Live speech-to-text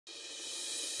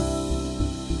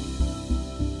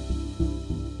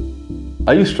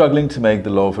Are you struggling to make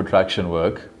the law of attraction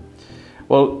work?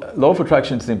 Well, law of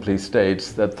attraction simply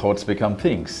states that thoughts become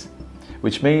things,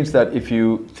 which means that if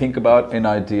you think about an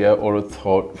idea or a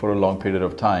thought for a long period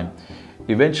of time,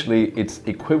 eventually its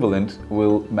equivalent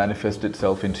will manifest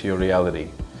itself into your reality.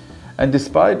 And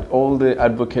despite all the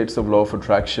advocates of law of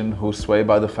attraction who sway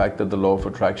by the fact that the law of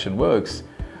attraction works,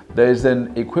 there is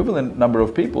an equivalent number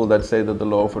of people that say that the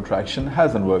law of attraction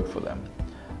hasn't worked for them.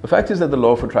 The fact is that the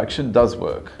law of attraction does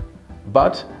work,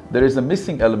 but there is a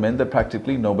missing element that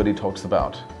practically nobody talks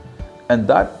about. And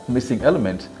that missing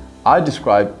element, I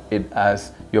describe it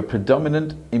as your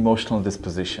predominant emotional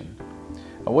disposition.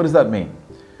 And what does that mean?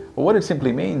 Well, what it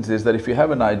simply means is that if you have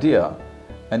an idea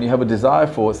and you have a desire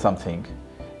for something,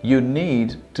 you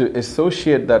need to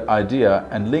associate that idea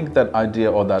and link that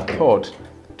idea or that thought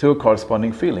to a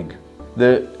corresponding feeling.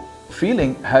 The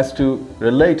feeling has to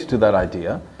relate to that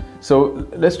idea. So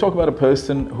let's talk about a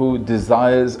person who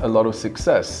desires a lot of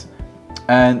success,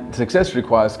 and success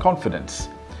requires confidence.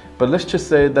 But let's just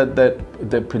say that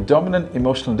the predominant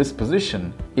emotional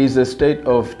disposition is a state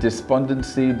of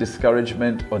despondency,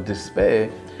 discouragement, or despair.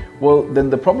 Well,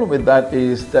 then the problem with that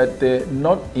is that they're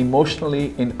not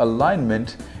emotionally in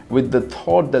alignment with the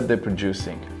thought that they're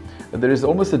producing. There is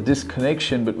almost a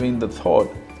disconnection between the thought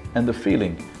and the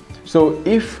feeling. So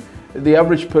if the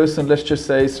average person, let's just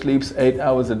say, sleeps 8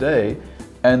 hours a day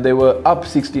and they were up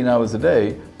 16 hours a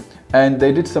day, and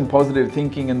they did some positive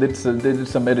thinking and they did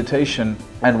some meditation,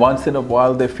 and once in a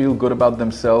while they feel good about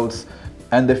themselves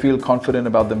and they feel confident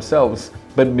about themselves,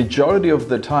 but majority of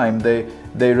the time they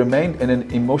remain in an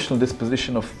emotional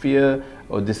disposition of fear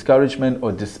or discouragement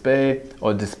or despair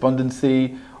or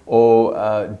despondency or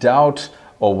doubt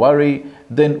or worry,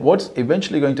 then what's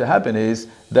eventually going to happen is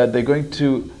that they're going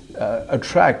to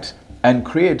attract and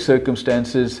create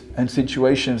circumstances and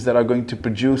situations that are going to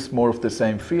produce more of the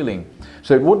same feeling.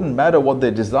 So it wouldn't matter what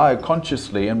they desire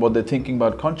consciously and what they're thinking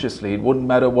about consciously. It wouldn't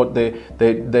matter what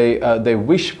they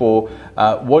wish for.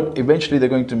 What eventually they're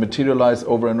going to materialize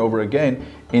over and over again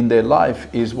in their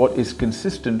life is what is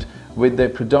consistent with their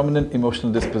predominant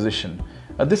emotional disposition.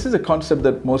 This is a concept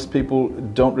that most people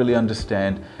don't really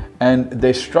understand, and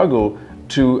they struggle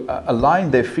to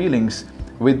align their feelings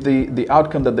with the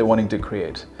outcome that they're wanting to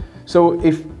create. So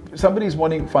if somebody is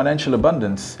wanting financial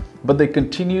abundance, but they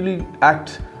continually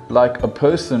act like a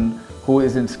person who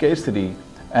is in scarcity,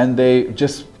 and they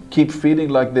just keep feeling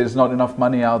like there's not enough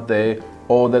money out there,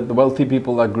 or that the wealthy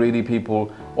people are greedy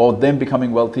people, or them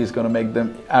becoming wealthy is going to make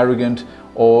them arrogant,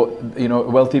 or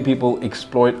wealthy people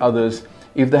exploit others.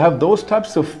 If they have those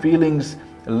types of feelings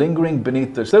lingering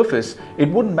beneath the surface, it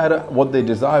wouldn't matter what they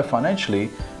desire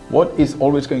financially. What is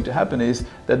always going to happen is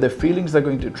that their feelings are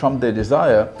going to trump their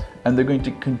desire, and they're going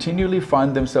to continually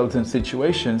find themselves in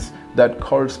situations that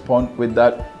correspond with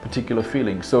that particular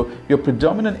feeling. So your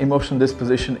predominant emotional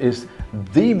disposition is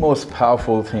the most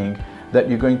powerful thing that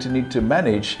you're going to need to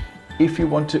manage if you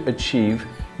want to achieve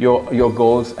your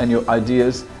goals and your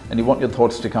ideas, and you want your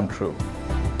thoughts to come true.